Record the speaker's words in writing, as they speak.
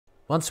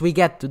Once we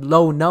get to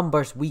low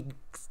numbers,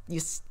 you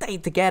stay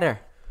together.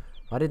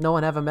 Why did no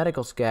one have a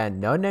medical scan?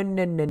 No, no,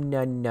 no, no,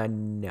 no, no,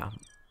 no.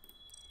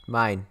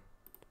 Mine.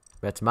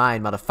 That's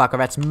mine, motherfucker.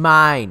 That's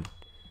mine.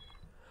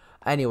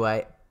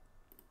 Anyway.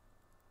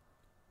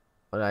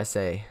 What did I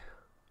say?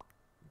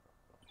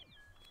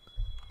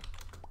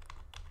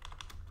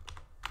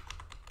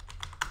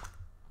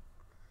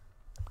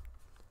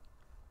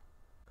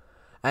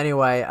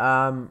 Anyway,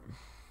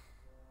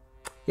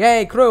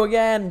 yay, crew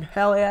again!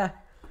 Hell yeah!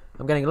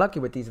 I'm getting lucky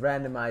with these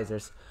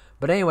randomizers.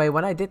 But anyway,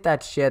 when I did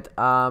that shit,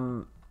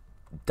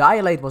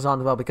 Dilate was on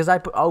as well, because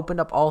I opened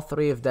up all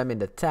three of them in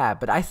the tab,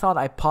 but I thought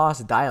I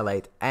paused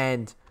Dilate,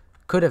 and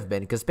could have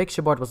been, because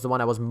Picture Board was the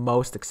one I was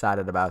most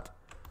excited about.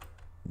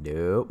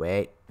 No,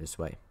 wait, this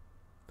way.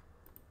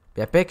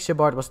 Yeah, Picture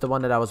Board was the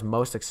one that I was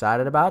most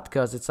excited about,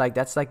 because it's like,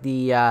 that's like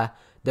the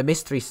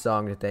mystery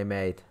song that they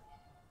made.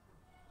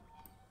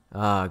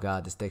 Oh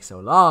god, this takes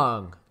so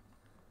long.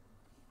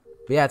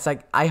 But yeah, it's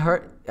like, I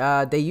heard,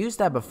 they used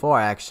that before,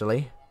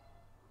 actually.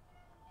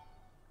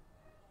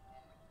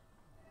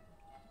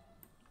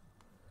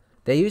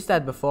 They used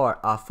that before.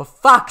 Oh, for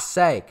fuck's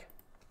sake!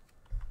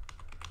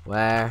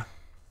 Where?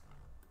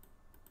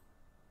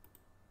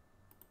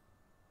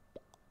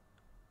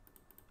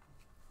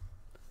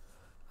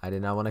 I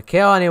did not want to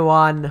kill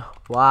anyone.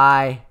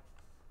 Why?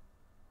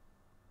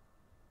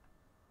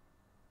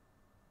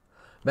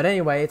 But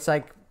anyway, it's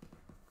like,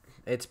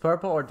 it's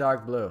purple or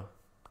dark blue.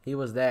 He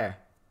was there.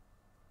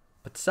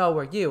 But so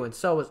were you, and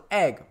so was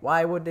Egg.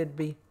 Why would it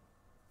be?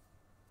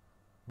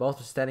 Both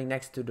were standing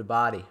next to the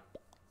body.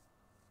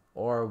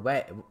 Or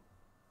wait.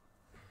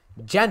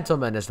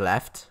 Gentleman is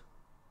left.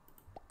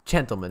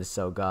 Gentleman is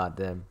so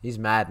goddamn. He's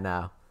mad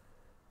now.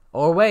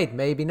 Or wait,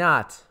 maybe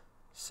not.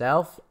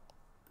 Self?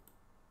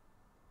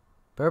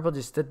 Purple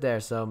just stood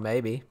there, so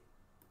maybe.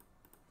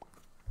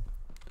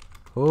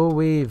 Who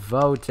we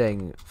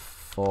voting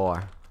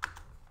for?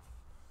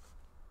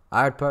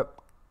 Alright, Purp.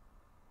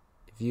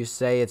 If you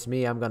say it's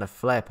me, I'm gonna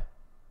flip.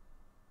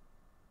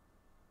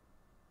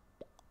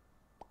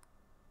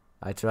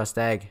 I trust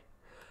Egg.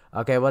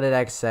 Okay, what did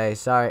Egg say?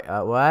 Sorry,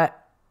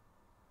 what?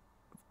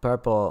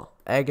 Purple.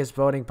 Egg is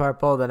voting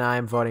purple, then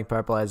I'm voting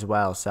purple as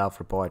well.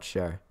 Self-report,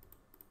 sure.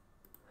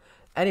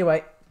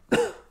 Anyway,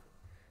 the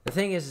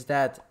thing is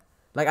that,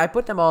 like, I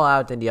put them all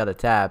out in the other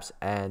tabs,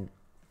 and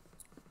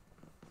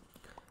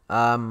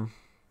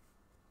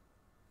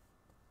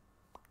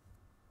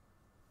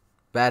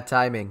bad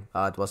timing.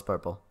 Oh, it was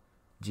purple.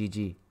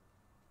 GG.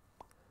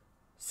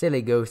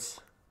 Silly goose.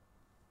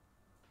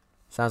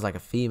 Sounds like a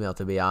female,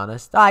 to be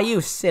honest. Ah,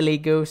 you silly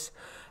goose.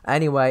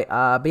 Anyway,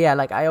 but yeah,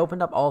 like, I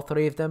opened up all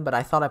three of them, but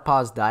I thought I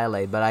paused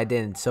Dilate, but I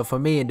didn't. So for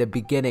me, in the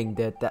beginning,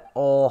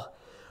 oh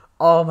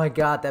my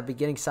god, that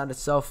beginning sounded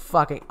so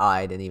fucking...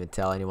 I didn't even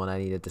tell anyone I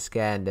needed to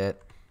scan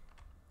it.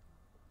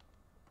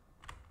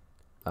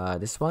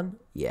 This one?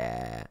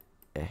 Yeah.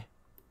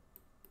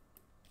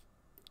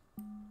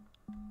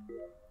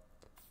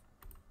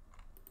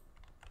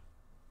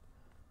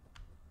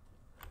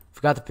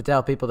 Forgot to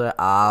tell people that...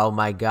 Oh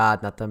my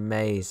god, not the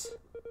maze.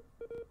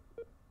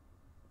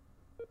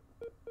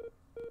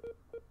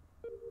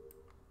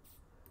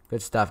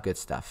 Good stuff, good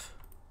stuff.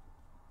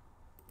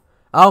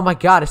 Oh my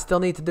god, I still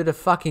need to do the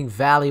fucking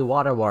Valley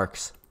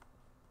Waterworks.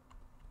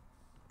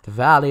 The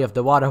Valley of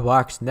the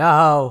Waterworks,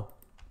 no!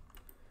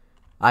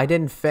 I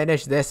didn't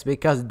finish this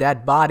because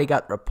dead body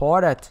got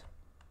reported.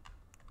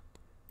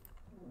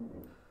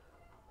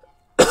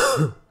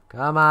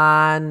 Come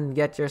on,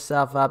 get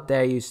yourself up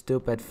there, you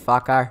stupid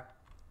fucker.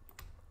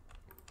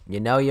 You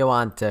know you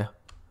want to.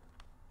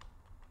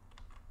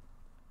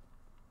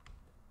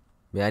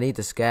 Yeah, I need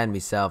to scan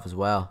myself as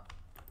well.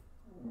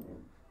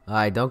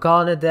 Alright, don't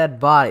call it a dead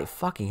body.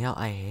 Fucking hell,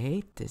 I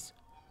hate this.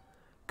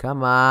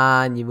 Come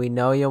on, we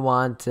know you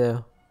want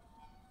to.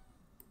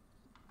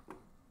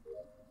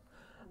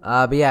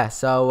 But yeah,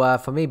 so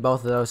for me,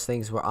 both of those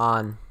things were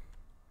on.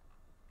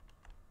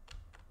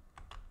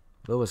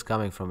 Blue was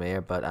coming from here,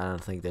 but I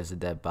don't think there's a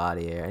dead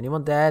body here.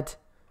 Anyone dead?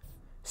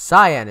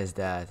 Cyan is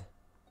dead.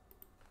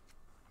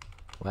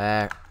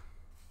 Where?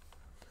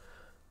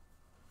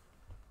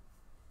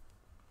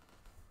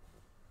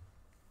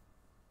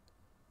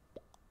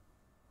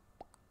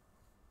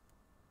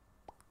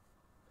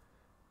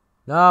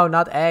 No,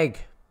 not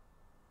Egg.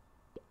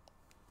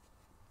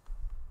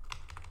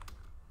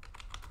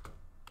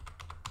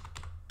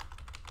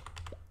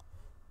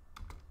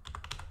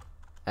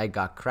 Egg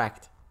got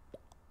cracked.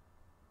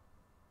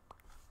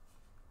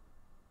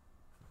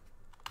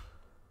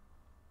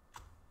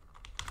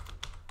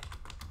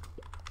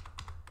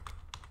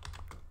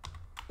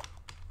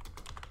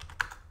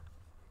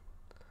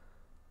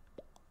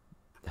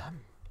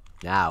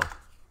 Now.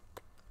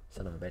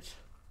 Son of a bitch.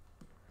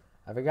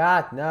 I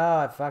forgot. No,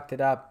 I fucked it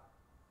up.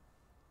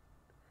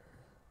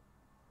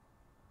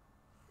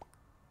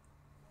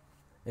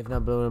 If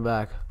not, blue him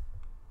back.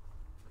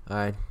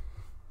 Alright.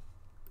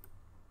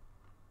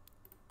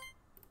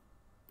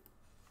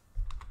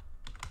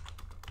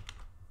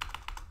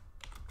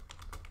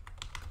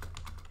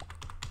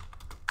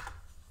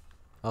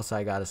 Also,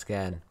 I got a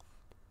scan.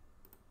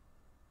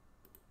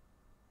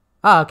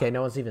 Oh, okay,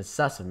 no one's even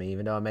sus of me,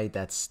 even though I made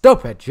that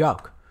stupid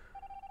joke.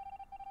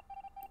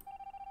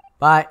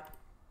 Bye.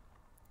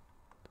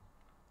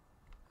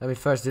 Let me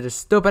first do this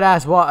stupid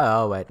ass water.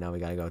 Oh, wait, no, we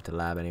gotta go to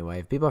lab anyway.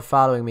 If people are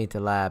following me to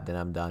lab, then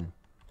I'm done.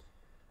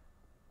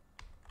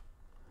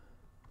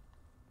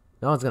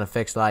 No one's gonna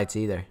fix lights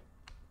either.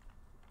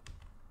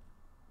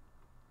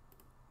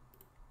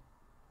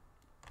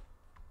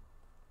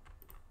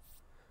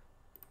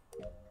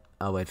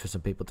 I'll wait for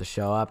some people to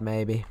show up,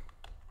 maybe.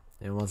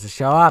 Anyone wants to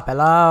show up?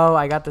 Hello?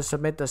 I got to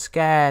submit the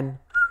scan.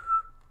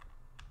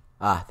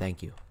 Ah,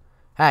 thank you.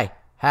 Hey,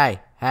 hey,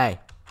 hey.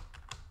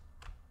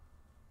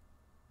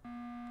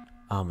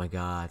 Oh my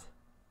god.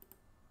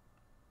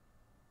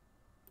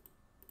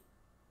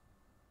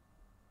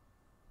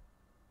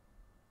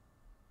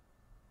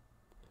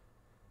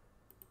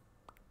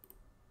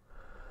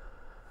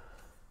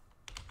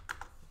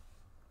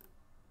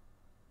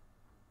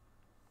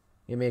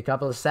 Give me a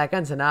couple of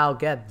seconds and I'll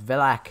get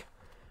Vilak.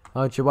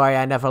 Don't you worry,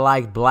 I never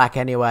liked Black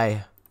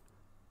anyway.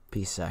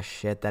 Piece of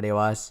shit that he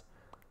was.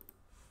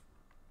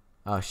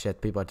 Oh shit,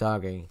 people are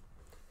talking.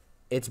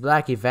 It's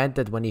Black, he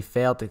vented when he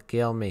failed to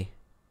kill me.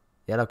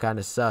 Yellow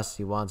kinda sus,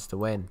 he wants to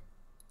win.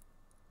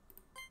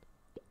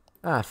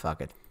 Ah,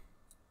 fuck it.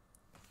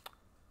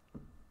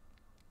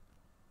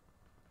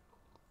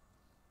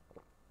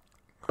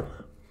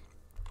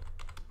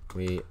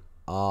 We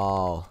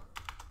all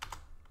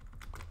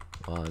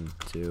want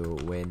to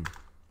win.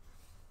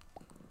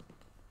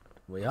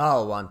 We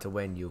all want to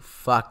win, you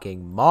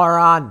fucking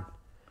moron.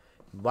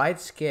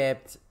 White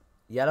skipped.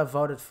 Yellow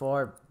voted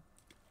for...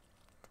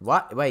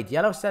 What? Wait,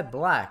 yellow said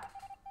Black.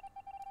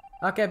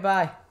 Okay,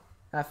 bye.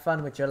 Have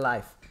fun with your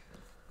life.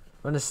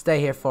 We're gonna stay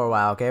here for a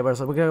while, okay?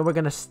 We're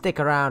gonna stick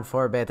around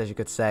for a bit, as you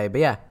could say.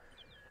 But yeah.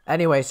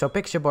 Anyway, so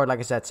picture board, like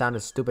I said,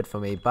 sounded stupid for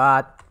me,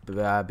 but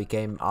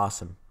became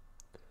awesome.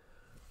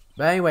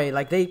 But anyway,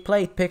 like, they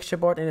played picture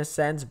board in a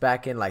sense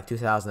back in like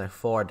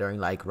 2004 during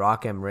like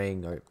Rock M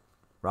Ring or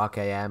Rock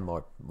AM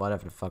or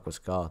whatever the fuck was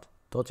called.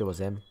 Told you it was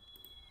him.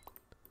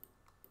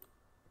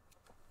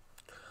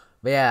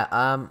 But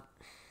yeah,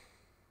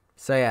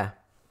 so yeah.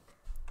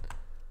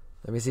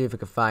 Let me see if we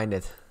can find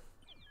it.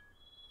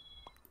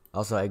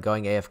 Also, I'm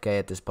going AFK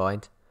at this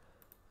point.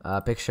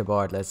 Picture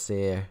board, let's see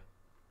here.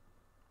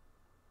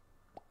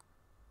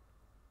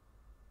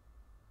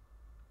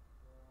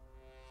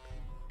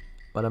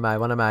 What am I?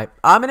 What am I?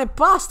 I'm an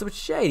imposter with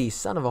Shady,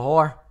 son of a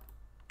whore.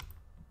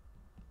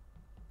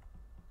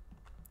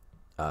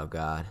 Oh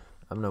god.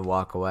 I'm gonna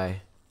walk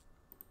away.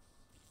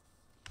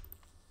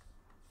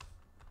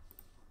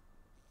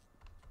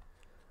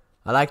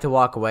 I like to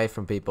walk away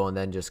from people and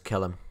then just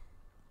kill them.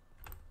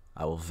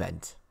 I will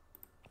vent.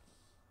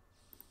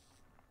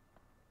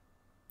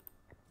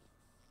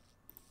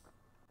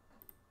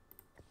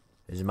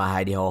 This is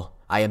my hidey hole.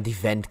 I am the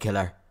vent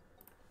killer.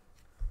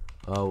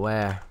 Oh,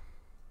 where?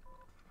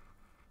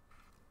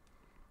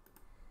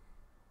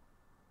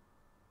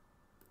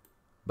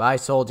 Bye,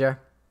 soldier.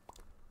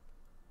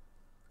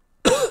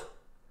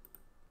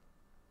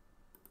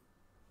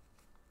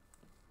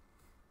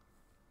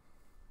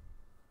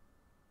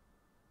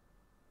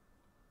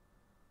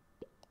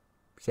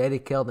 Shady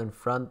killed in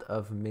front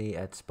of me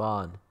at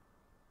spawn.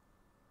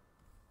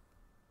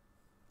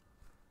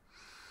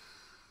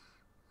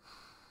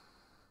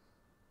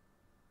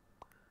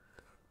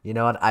 You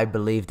know what? I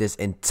believe this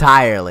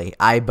entirely.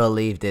 I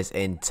believe this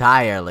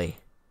entirely.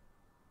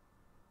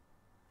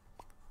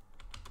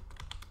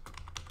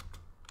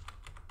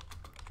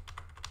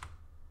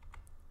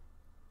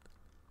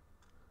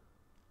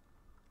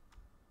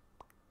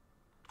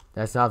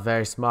 That's not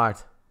very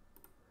smart.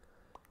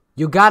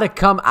 You gotta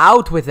come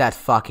out with that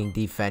fucking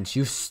defense,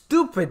 you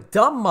stupid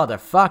dumb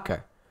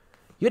motherfucker.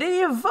 You didn't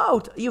even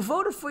vote. You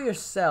voted for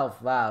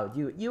yourself. Wow,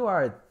 you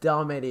are a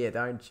dumb idiot,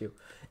 aren't you?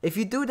 If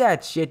you do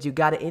that shit, you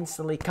gotta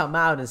instantly come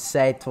out and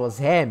say it was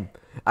him.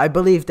 I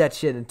believe that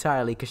shit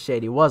entirely because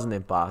Shady was an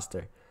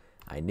imposter.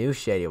 I knew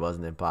Shady was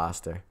an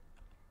imposter.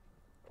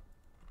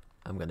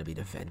 I'm gonna be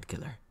the vent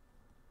killer.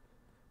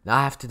 Now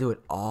I have to do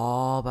it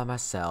all by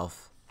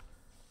myself.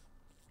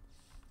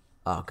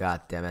 Oh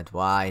god damn it,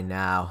 why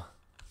now?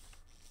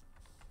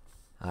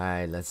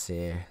 Alright, let's see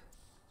here.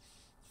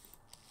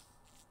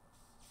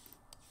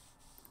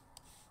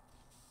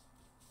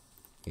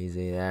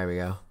 Easy, there we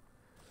go.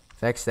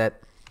 Fixed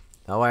it.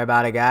 Don't worry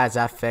about it, guys,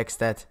 I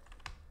fixed it.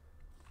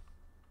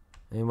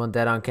 Anyone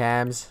dead on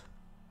cams?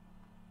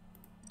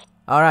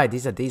 Alright,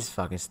 these are these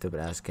fucking stupid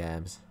ass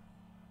cams.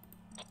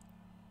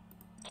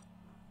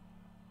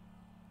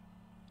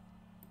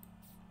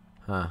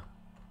 Huh.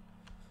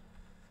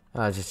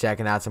 I was just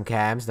checking out some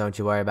cams, don't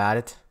you worry about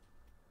it.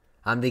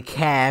 I'm the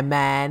cam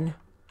man.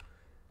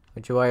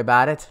 Don't you worry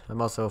about it.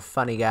 I'm also a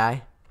funny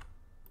guy.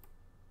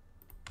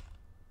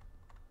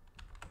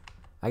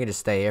 I can just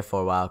stay here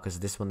for a while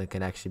because this one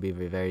can actually be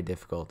very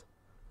difficult.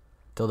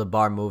 Till the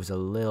bar moves a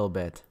little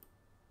bit.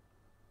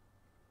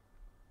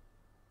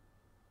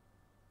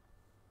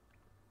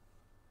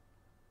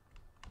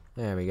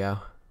 There we go.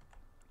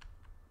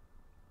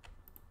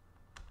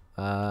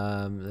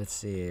 Let's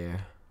see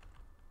here.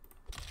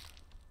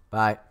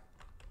 Bye.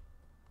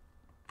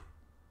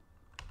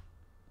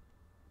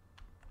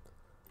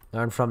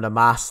 Learn from the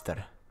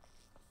master.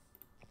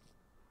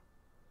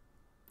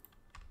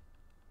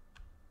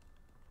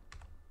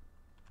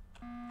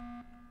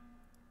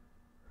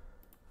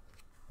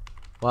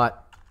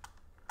 What?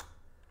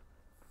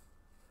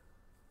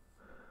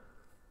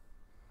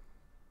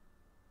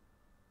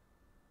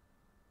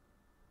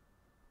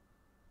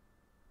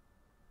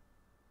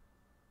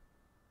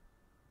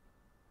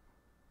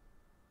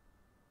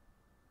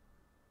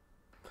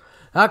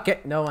 Okay,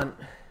 no one.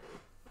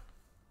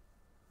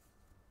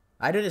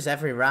 I do this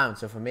every round,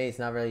 so for me it's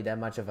not really that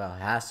much of a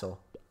hassle.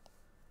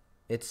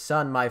 It's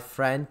Sun, my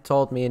friend,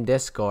 told me in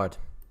Discord.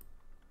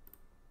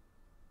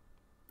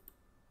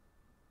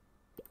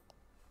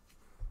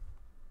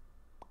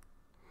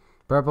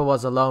 Purple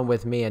was alone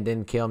with me and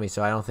didn't kill me,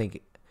 so I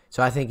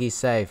think he's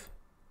safe.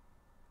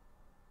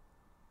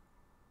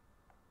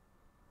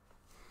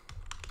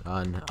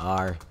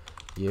 Are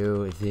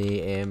you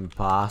the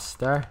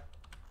imposter?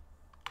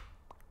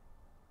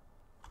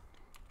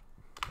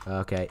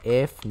 Okay,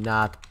 if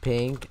not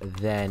pink,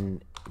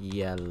 then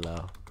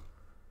yellow.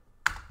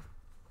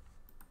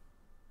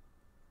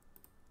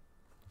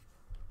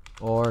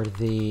 Or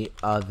the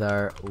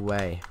other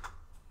way.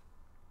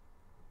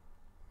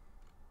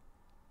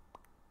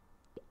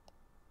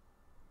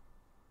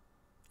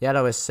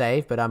 Yellow is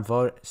safe, but I'm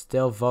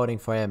still voting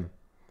for him.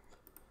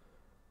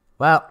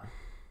 Well.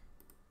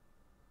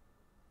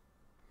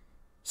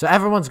 So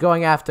everyone's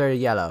going after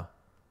yellow.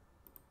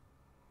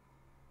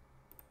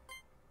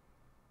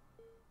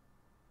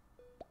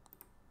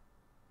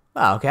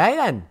 Well, okay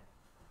then.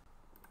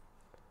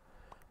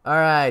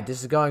 Alright,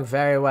 this is going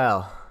very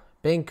well.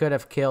 Pink could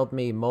have killed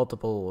me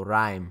multiple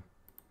rhyme.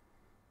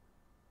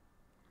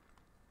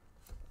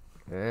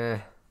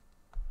 Are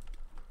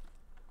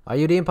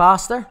you the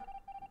imposter?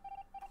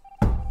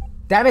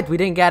 Damn it, we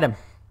didn't get him.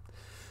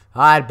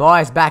 Alright,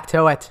 boys, back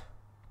to it.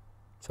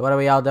 So what are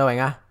we all doing,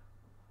 huh?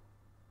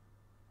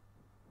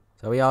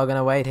 So are we all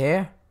gonna wait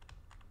here?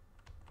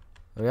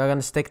 Are we all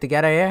gonna stick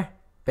together here?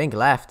 Pink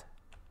left.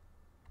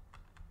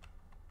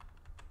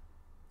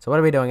 So what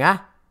are we doing, huh?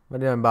 What are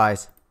we doing,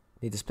 boys?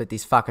 Need to split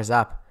these fuckers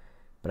up.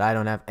 But I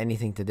don't have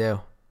anything to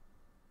do.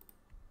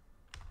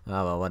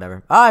 Oh, well,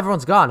 whatever. Oh,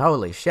 everyone's gone.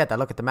 Holy shit. I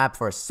look at the map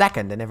for a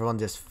second and everyone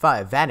just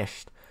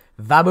vanished.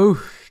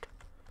 Vamooshed.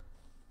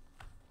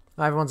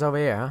 Oh, everyone's over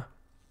here, huh?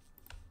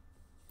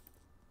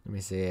 Let me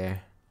see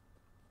here.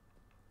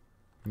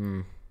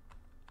 Why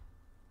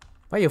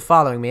are you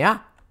following me, huh?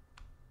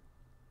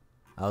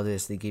 I'll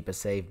obviously keep a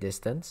safe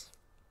distance.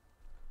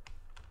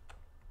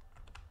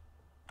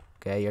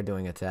 Okay, you're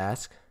doing a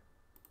task.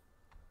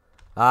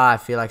 Ah, I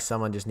feel like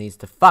someone just needs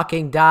to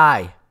fucking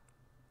die.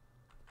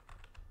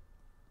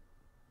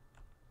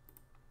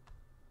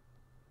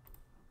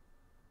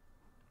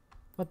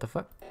 What the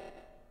fuck?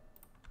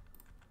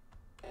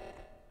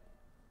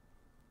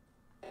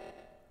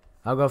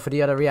 I'll go for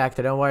the other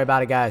reactor. Don't worry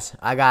about it, guys.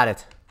 I got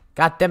it.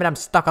 God damn it, I'm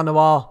stuck on the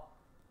wall.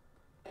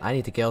 I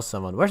need to kill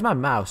someone. Where's my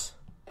mouse?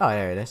 Oh,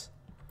 there it is.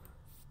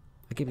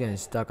 I keep getting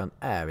stuck on...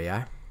 There we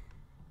are.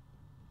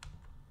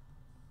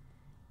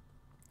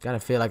 Kinda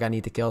feel like I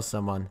need to kill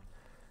someone.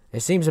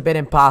 It seems a bit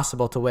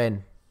impossible to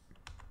win.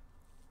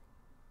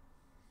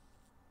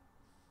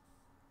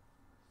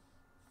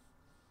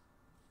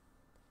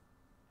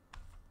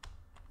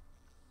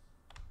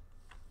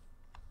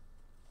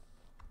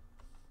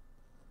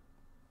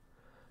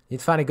 Need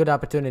to find a good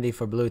opportunity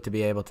for blue to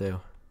be able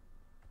to.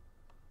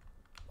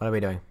 What are we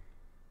doing?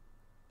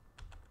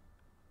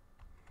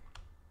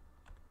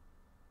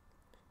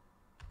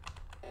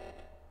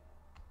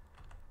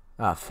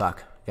 Oh,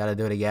 fuck. Gotta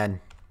do it again.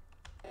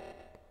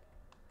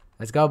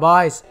 Let's go,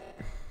 boys.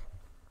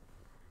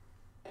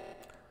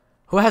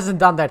 Who hasn't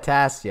done their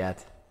task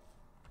yet?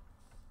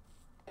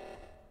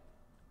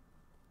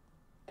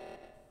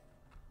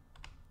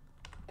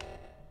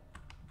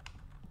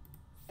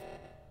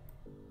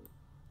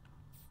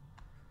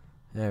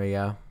 There we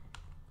go.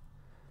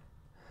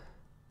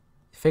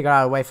 Figure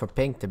out a way for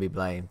pink to be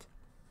blamed.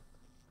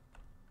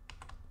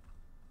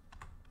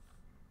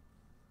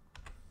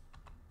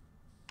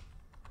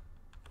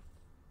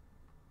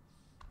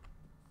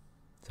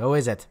 So who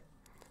is it?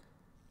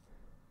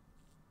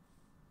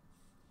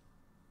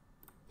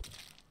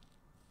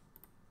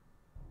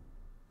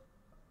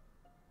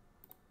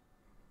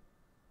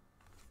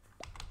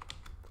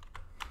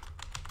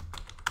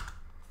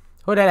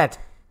 Who did it?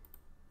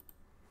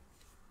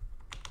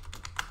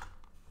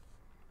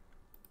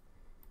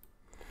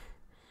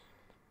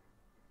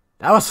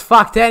 That was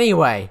fucked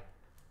anyway.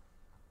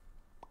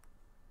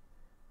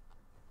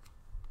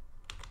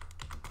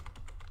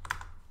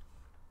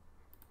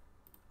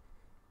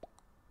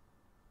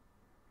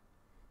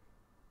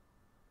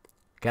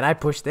 Can I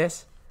push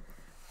this?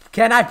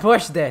 Can I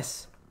push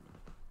this?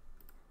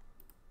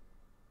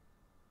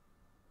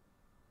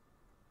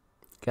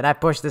 Can I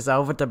push this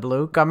over to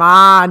blue? Come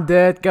on,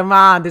 dude. Come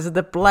on. This is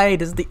the play.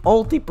 This is the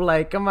ulti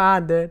play. Come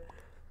on, dude.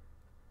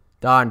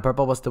 Darn,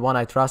 purple was the one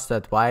I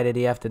trusted. Why did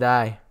he have to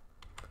die?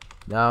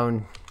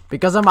 Down.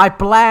 Because of my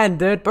plan,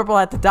 dude. Purple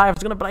had to die. I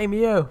was gonna blame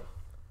you.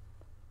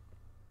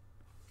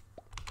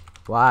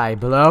 Why,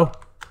 blue?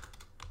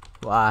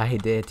 Why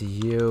did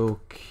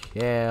you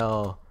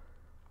kill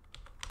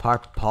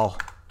purple?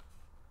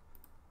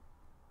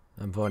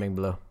 I'm voting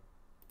blue.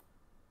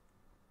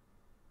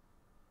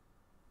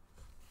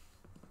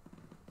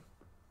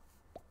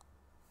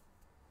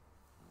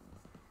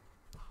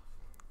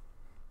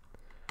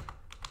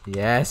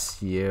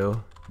 Yes,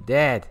 you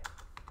did.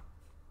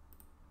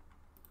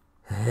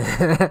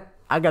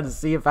 I gotta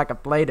see if I can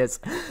play this.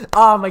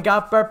 Oh my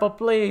god, purple,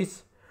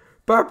 please.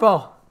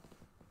 Purple.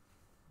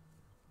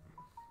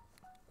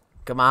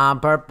 Come on,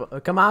 purple.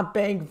 Come on,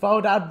 pink.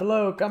 Vote out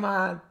blue. Come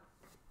on.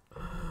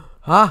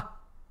 Huh?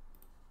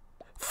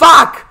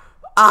 Fuck!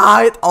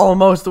 Ah, it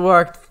almost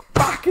worked.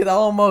 Fuck, it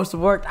almost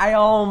worked. I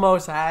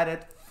almost had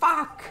it.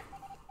 Fuck.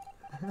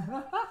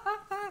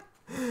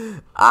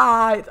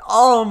 Ah, it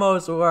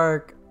almost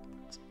worked.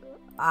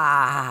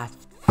 Ah,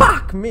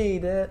 fuck me,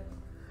 dude.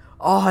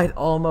 Oh, it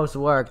almost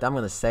worked. I'm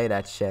gonna say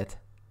that shit.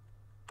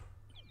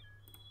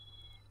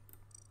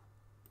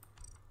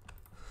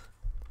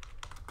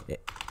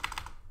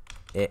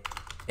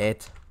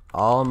 It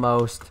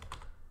almost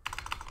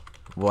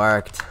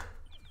worked.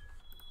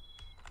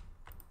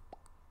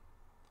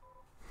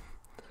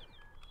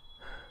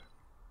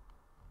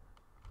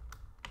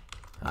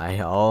 I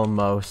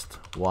almost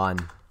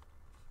won.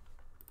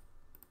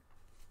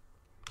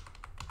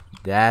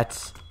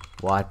 That's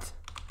what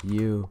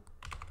you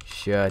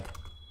should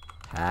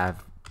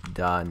have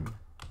done,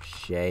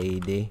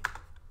 Shady.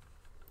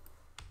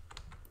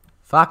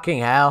 Fucking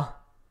hell.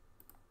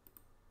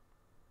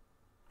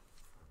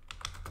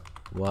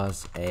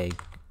 Was a...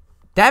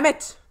 Damn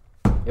it!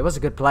 It was a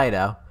good play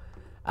though.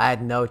 I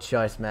had no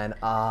choice, man.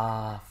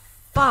 Ah,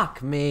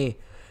 fuck me.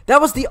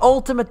 That was the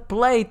ultimate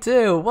play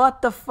too.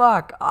 What the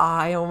fuck? Ah,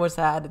 I almost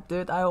had it,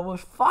 dude. I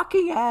almost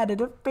fucking had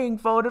it. If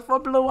pink voted for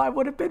blue, I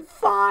would have been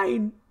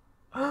fine.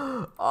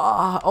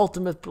 Ah,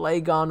 ultimate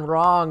play gone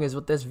wrong is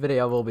what this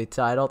video will be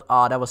titled.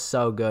 Ah, that was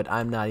so good.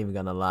 I'm not even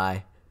gonna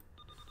lie.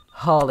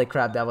 Holy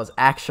crap, that was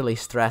actually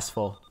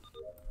stressful.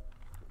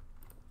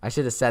 I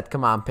should have said,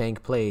 come on,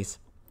 pink, please.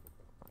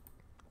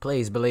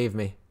 Please believe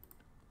me.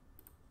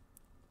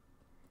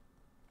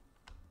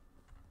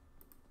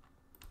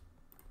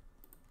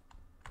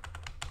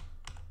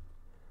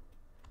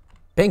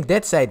 Pink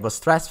did say it was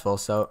stressful,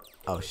 so...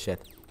 Oh,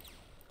 shit.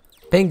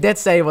 Pink did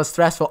say it was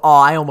stressful. Oh,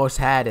 I almost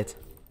had it.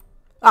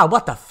 Oh,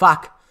 what the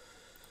fuck?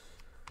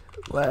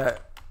 Where...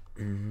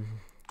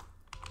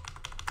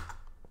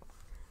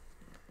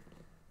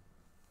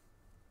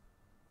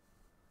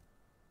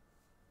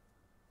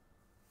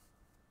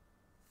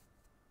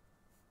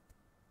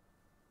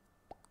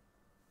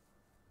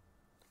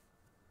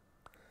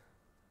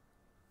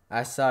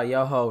 I saw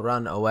Yoho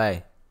run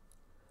away.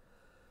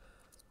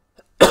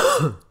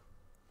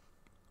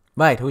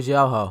 Wait, who's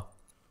Yoho?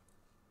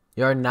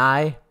 You're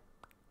Nai?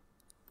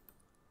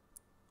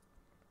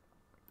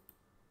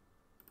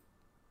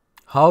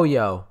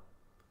 Hoyo.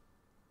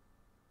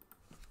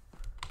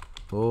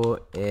 Who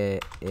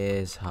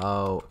is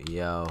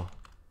Hoyo?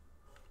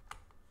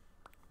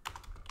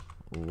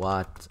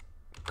 What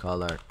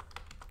color?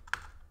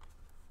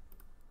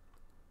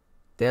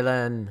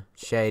 Dylan,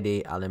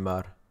 Shady,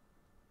 Alimar.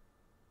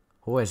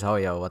 Who is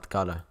Hoyo? What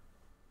color?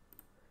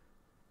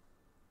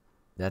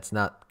 That's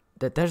not...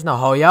 There's no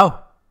Hoyo.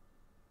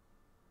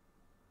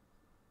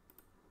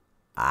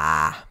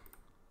 Ah.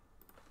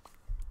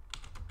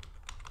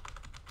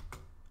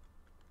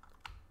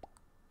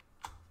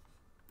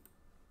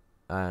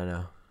 I don't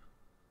know.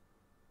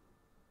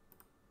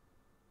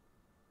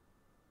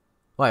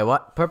 Wait,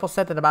 what? Purple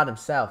said that about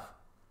himself.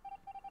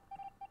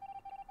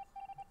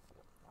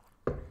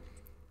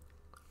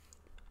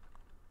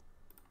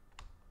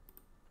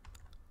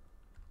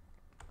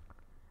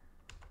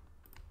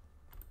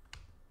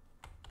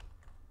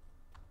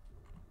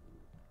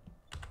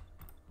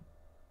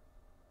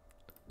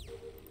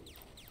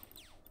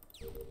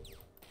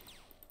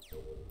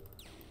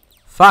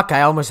 Fuck,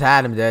 I almost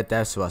had him, dude.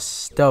 That was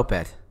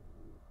stupid.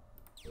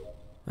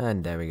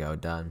 And there we go,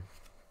 done.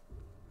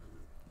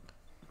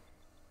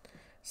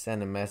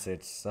 Send a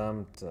message.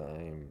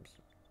 Sometimes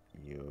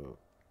you...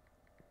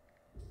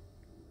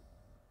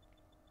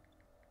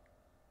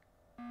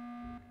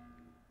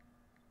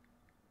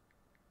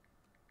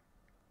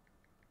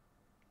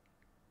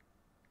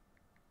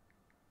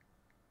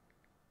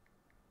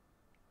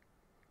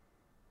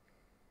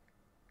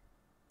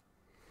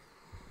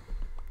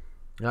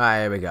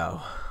 Alright, here we go.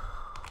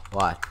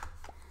 What?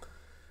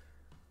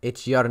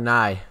 It's your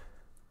Nai.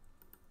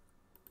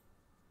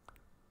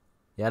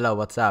 Yellow,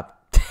 what's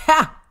up?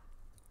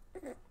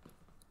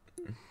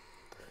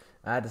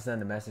 I had to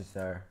send a message to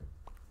her.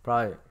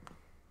 Probably.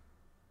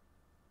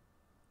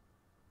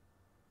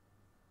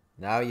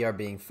 Now you're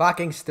being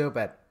fucking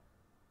stupid.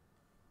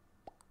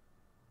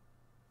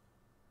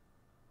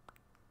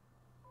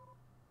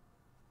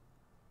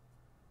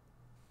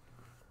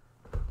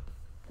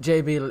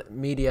 JB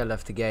Media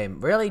left the game.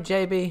 Really,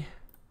 JB?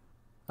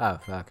 Oh,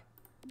 fuck.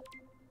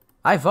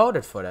 I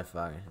voted for that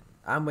fucking.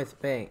 I'm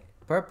with pink.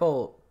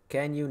 Purple,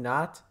 can you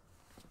not?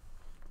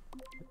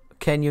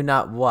 Can you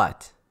not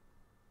what?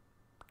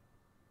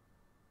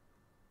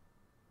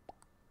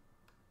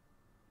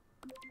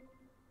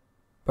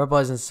 Purple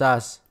isn't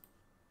sus.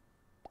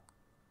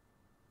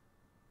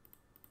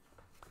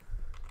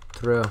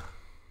 True.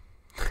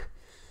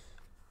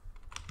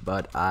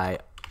 But I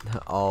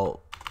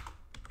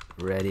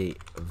already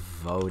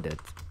voted.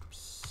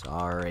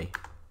 Sorry.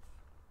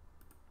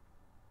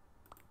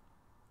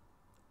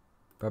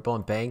 Purple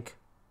and pink.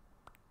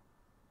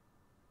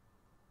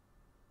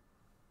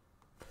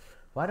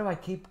 Why do I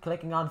keep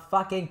clicking on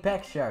fucking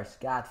pictures?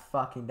 God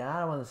fucking damn, I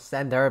don't want to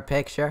send her a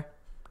picture.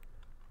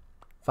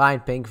 Fine,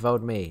 pink,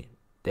 vote me.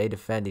 They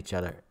defend each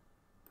other.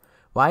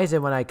 Why is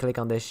it when I click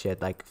on this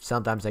shit, like,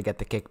 sometimes I get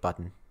the kick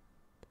button?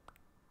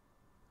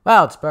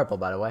 Well, it's purple,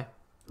 by the way.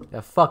 Get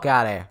the fuck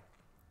out of here.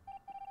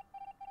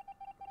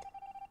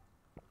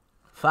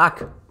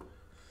 Fuck.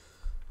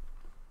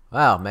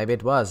 Well, maybe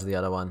it was the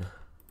other one.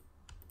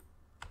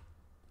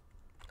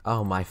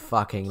 Oh my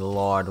fucking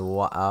lord.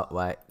 What? Oh,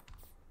 wait.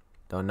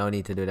 No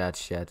need to do that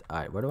shit.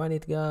 Alright, where do I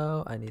need to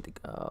go? I need to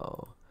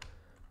go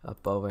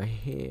up over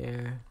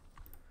here.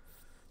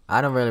 I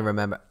don't really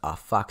remember. Oh,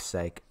 fuck's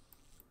sake.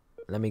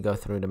 Let me go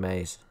through the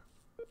maze.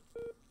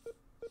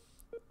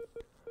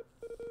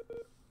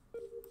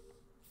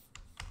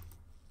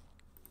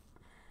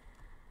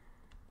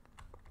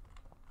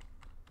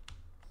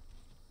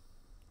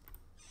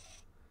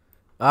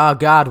 Oh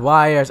god,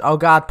 wires. Oh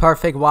god,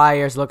 perfect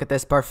wires. Look at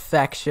this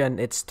perfection.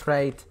 It's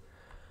straight.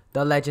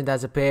 The legend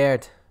has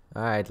appeared.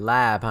 Alright,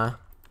 lab, huh?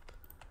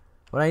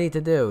 What I need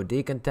to do?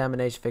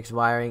 Decontamination, fix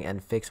wiring,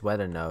 and fix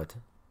weather node.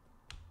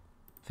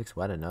 Fix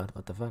weather node?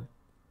 What the fuck?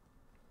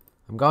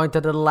 I'm going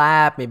to the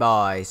lab, me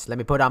boys. Let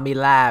me put on me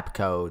lab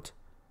coat.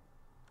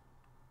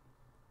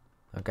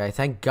 Okay,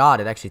 thank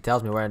god it actually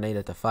tells me where I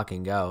needed to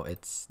fucking go.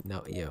 It's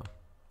no you.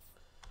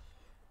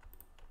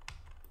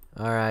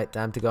 Alright,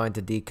 time to go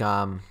into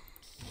decom.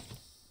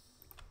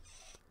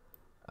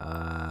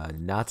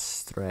 Not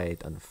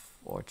straight,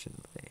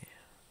 unfortunately.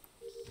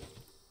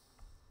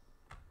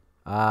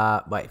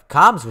 Wait,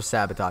 comms was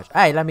sabotaged.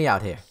 Hey, let me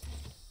out here.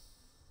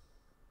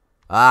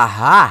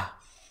 Aha!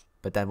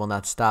 But that will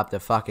not stop the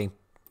fucking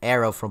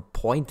arrow from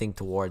pointing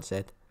towards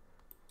it.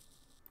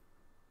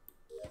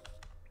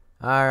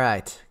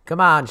 Alright. Come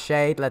on,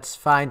 Shade. Let's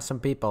find some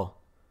people.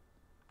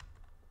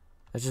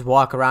 Let's just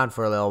walk around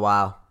for a little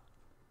while.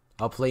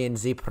 Hopefully in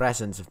the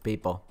presence of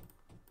people.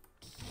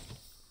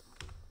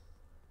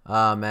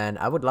 Oh, man.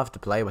 I would love to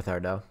play with her,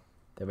 though.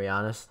 To be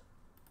honest.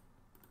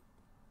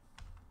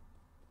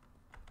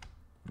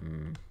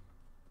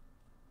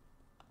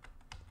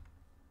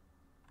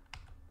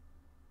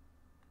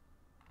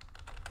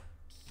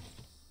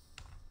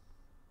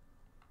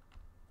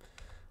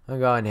 I'm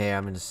going here.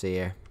 I'm gonna see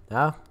her.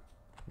 Oh?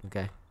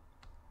 Okay.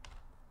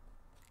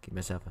 Keep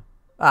myself up.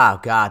 Oh,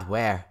 God.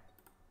 Where?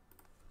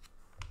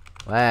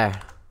 Where?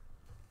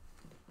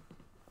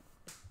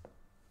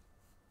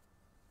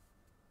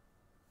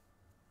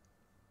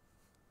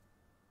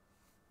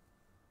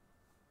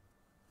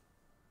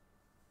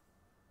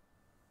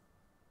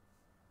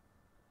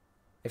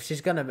 If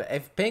she's gonna be,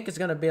 if pink is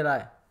gonna be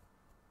like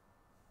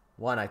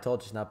one, I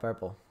told you it's not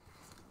purple.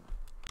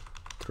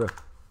 True.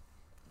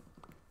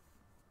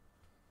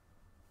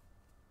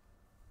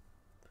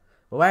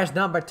 But where's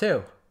number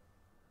 2?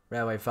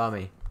 Railway follow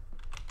me.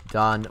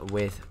 Done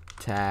with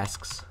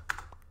tasks.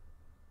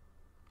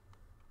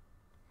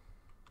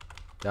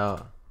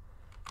 Don't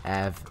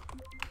have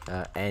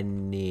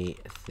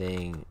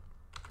anything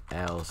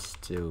else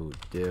to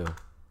do.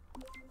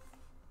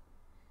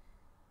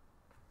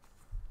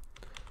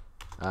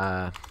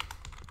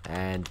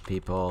 And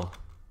people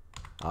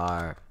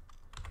are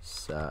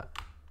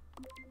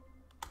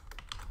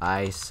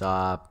I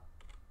saw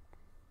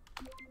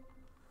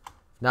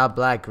not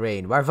black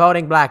green. We're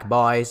voting black,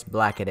 boys.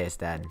 Black it is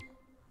then.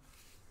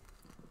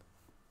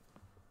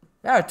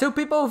 There are 2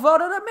 people who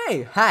voted at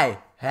me.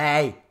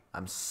 Hey,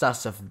 I'm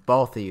sus of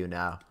both of you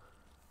now.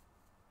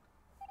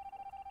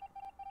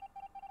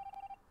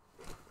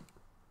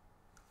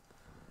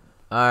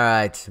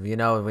 Alright, you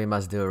know what we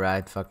must do,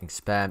 right? Fucking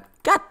spam.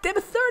 God damn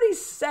it, 30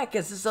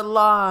 seconds is a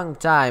long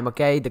time,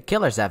 okay? The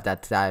killers have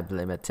that time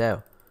limit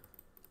too.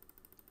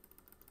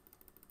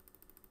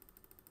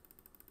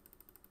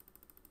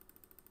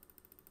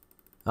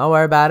 Don't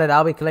worry about it,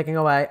 I'll be clicking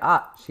away.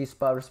 Ah, she's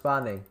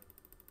responding.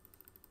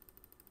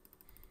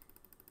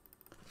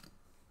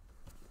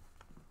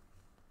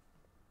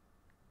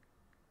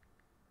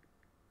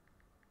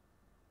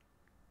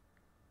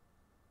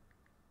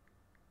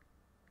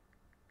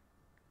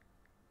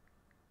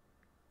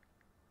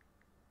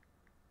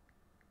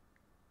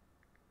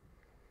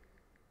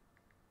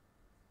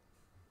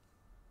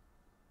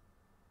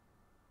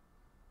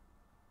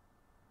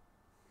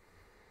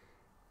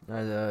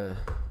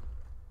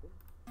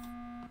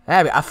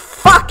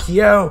 Fuck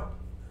you!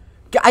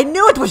 I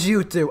knew it was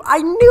you 2!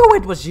 I knew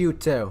it was you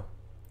 2!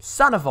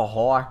 Son of a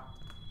whore.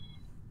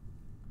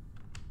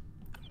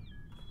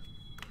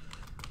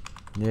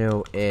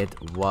 Knew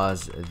it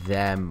was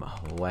them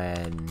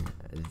when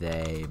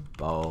they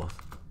both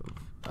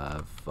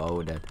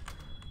voted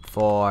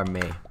for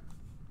me.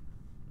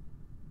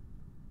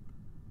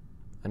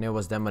 I knew it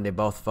was them when they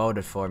both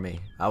voted for me.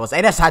 I was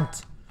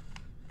innocent!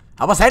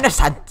 I was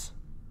innocent.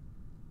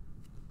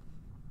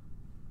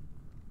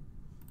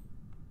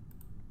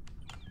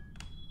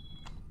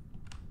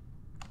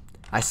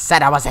 I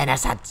said I was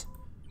innocent.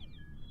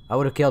 I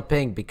would have killed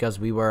Pink because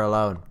we were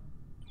alone.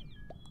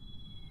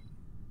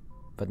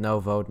 But no,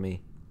 vote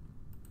me.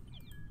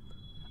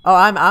 Oh,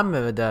 I'm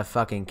the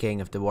fucking king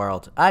of the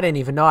world. I didn't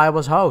even know I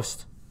was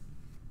host.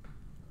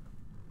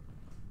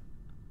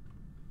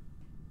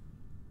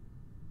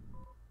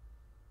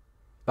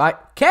 Right,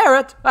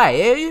 Carrot.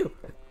 Hey, you.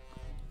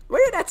 Were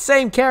you that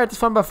same Carrot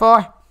from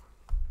before?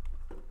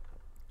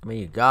 I mean,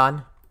 you're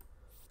gone.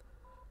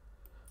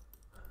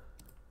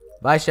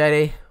 Bye,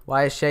 Shady.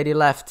 Why is Shady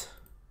left?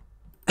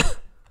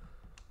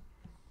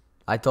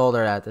 I told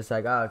her that. It's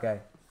like, oh,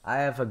 okay. I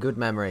have a good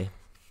memory.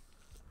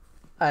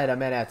 Wait a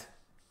minute.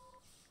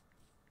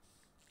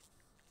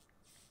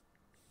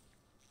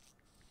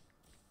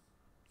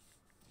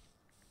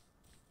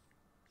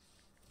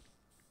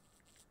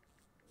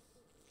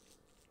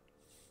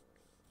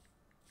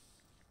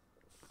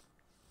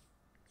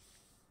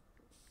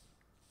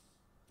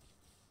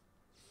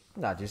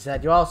 No, you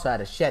said you also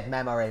had a shit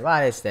memory.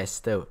 What is this,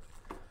 dude?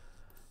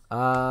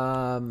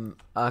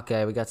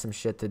 Okay, we got some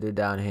shit to do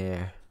down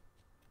here.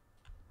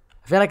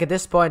 I feel like at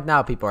this point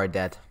now people are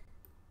dead.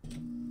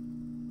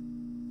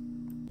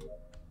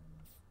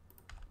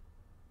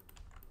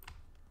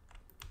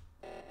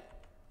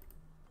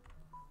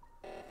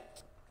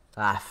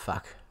 Ah,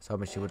 fuck. I was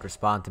hoping she would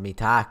respond to me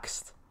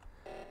text.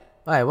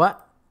 Wait,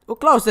 what? Who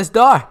closed this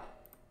door?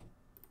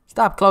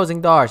 Stop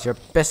closing doors. You're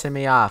pissing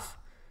me off.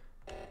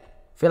 I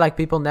feel like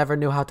people never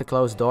knew how to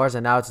close doors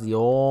and now it's the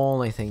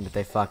only thing that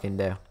they fucking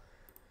do.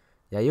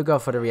 Yeah, you go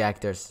for the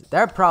reactors.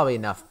 There are probably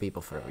enough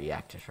people for the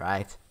reactors,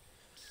 right?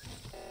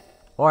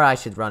 Or I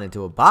should run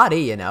into a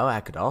body, you know.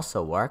 That could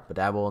also work, but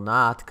I will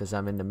not because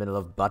I'm in the middle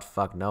of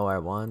buttfuck nowhere.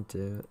 1,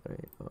 2, 3,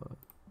 4.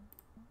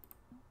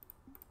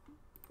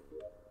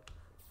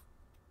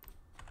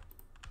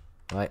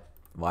 Wait,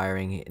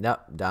 wiring. Nope,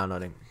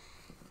 downloading.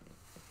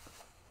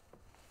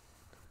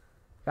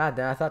 God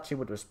damn, I thought she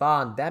would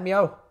respond. Damn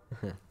yo.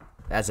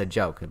 That's a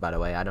joke, by the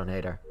way. I don't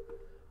hate her.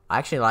 I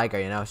actually like her,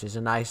 you know. She's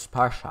a nice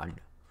person.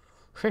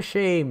 She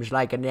seems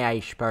like a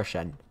nice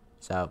person.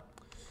 So,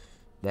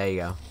 there you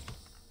go.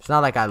 It's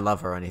not like I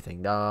love her or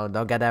anything.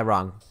 Don't get that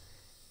wrong.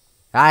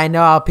 I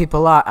know how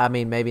people are. I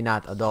mean, maybe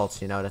not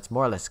adults, you know. That's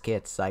more or less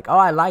kids. Like, oh,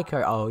 I like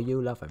her. Oh,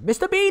 you love her.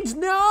 Mr. Beans,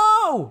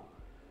 no!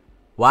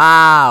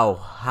 Wow.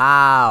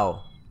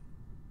 How?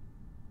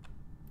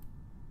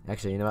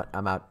 Actually, you know what?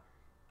 I'm out.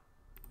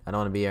 I don't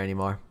want to be here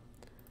anymore.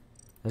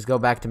 Let's go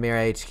back to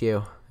Mirror HQ.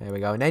 There we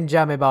go.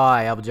 Ninja, me boy.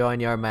 I'll join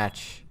your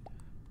match.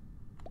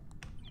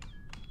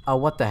 Oh,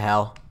 what the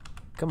hell?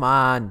 Come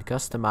on.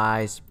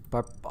 Customize.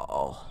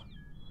 Purple.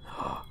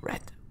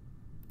 Red.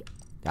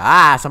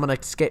 Ah, someone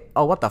escaped.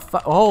 Oh, what the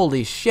fuck?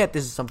 Holy shit.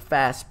 This is some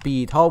fast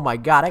speed. Oh my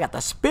god. I got the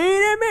speed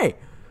in me.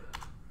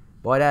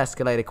 Boy, that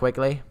escalated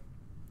quickly.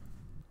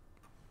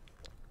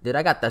 Dude,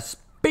 I got the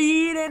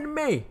speed in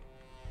me.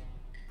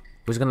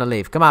 Who's gonna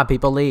leave? Come on,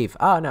 people, leave.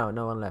 Oh, no.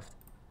 No one left.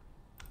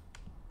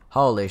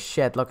 Holy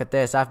shit. Look at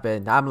this.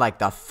 I'm like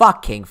the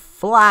fucking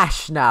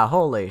Flash now.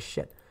 Holy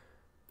shit.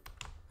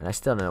 And I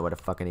still don't know where the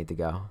fuck I need to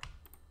go.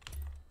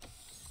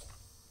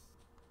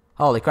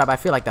 Holy crap, I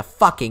feel like the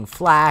fucking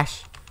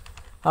Flash.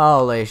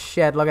 Holy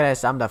shit, look at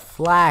this. I'm the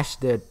Flash,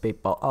 dude,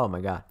 people. Oh my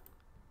god.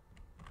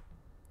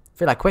 I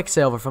feel like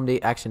Quicksilver from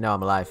the... Actually, no,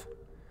 I'm alive.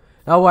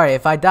 Don't worry,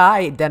 if I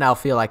die, then I'll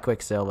feel like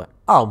Quicksilver.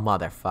 Oh,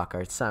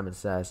 motherfucker, Simon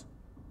says.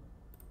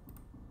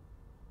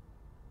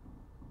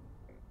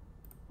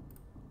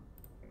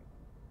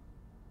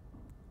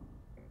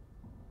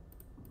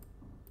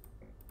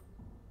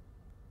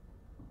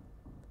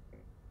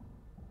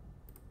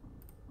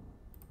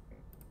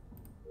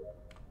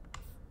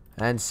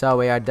 And so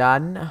we are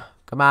done.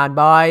 Come on,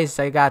 boys.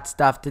 I got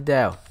stuff to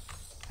do.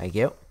 Thank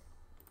you.